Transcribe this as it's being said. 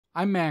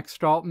I'm Max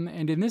Dalton,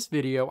 and in this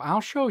video I'll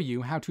show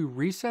you how to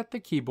reset the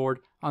keyboard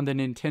on the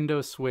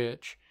Nintendo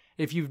Switch.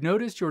 If you've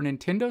noticed your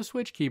Nintendo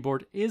Switch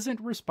keyboard isn't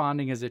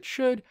responding as it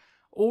should,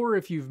 or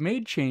if you've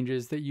made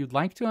changes that you'd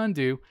like to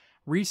undo,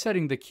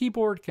 resetting the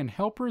keyboard can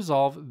help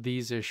resolve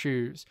these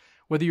issues.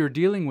 Whether you're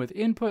dealing with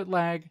input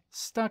lag,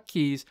 stuck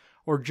keys,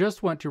 or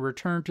just want to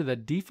return to the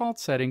default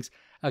settings,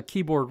 a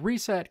keyboard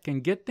reset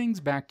can get things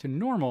back to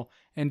normal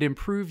and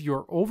improve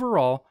your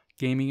overall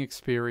gaming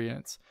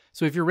experience.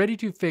 So if you're ready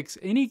to fix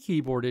any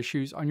keyboard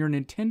issues on your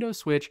Nintendo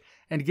Switch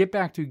and get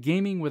back to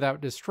gaming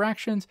without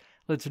distractions,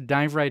 let's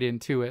dive right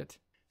into it.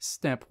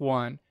 Step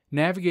 1.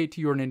 Navigate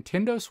to your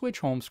Nintendo Switch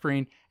home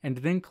screen and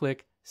then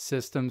click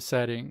System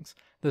Settings.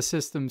 The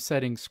System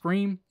Settings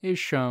screen is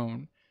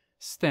shown.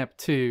 Step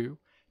 2.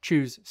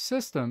 Choose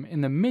System in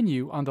the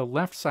menu on the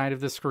left side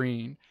of the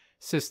screen.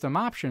 System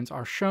options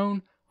are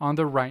shown on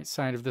the right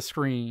side of the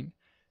screen.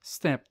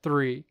 Step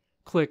 3.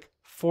 Click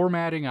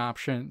Formatting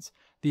Options.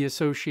 The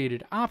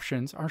associated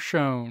options are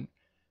shown.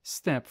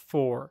 Step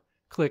 4.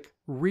 Click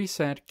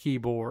Reset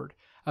Keyboard.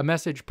 A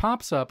message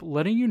pops up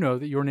letting you know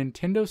that your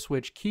Nintendo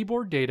Switch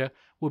keyboard data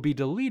will be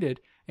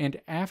deleted, and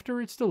after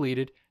it's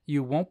deleted,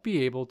 you won't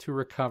be able to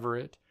recover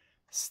it.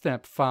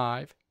 Step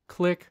 5.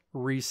 Click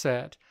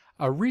Reset.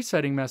 A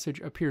resetting message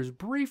appears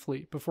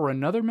briefly before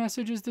another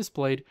message is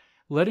displayed,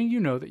 letting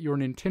you know that your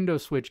Nintendo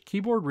Switch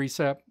keyboard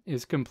reset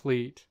is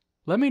complete.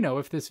 Let me know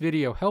if this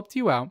video helped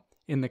you out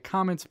in the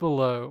comments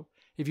below.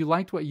 If you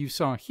liked what you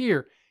saw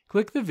here,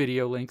 click the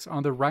video links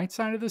on the right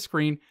side of the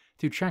screen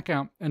to check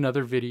out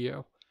another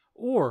video.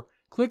 Or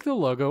click the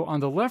logo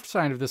on the left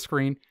side of the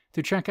screen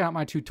to check out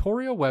my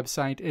tutorial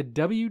website at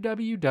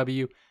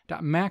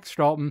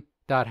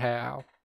www.maxdalton.how.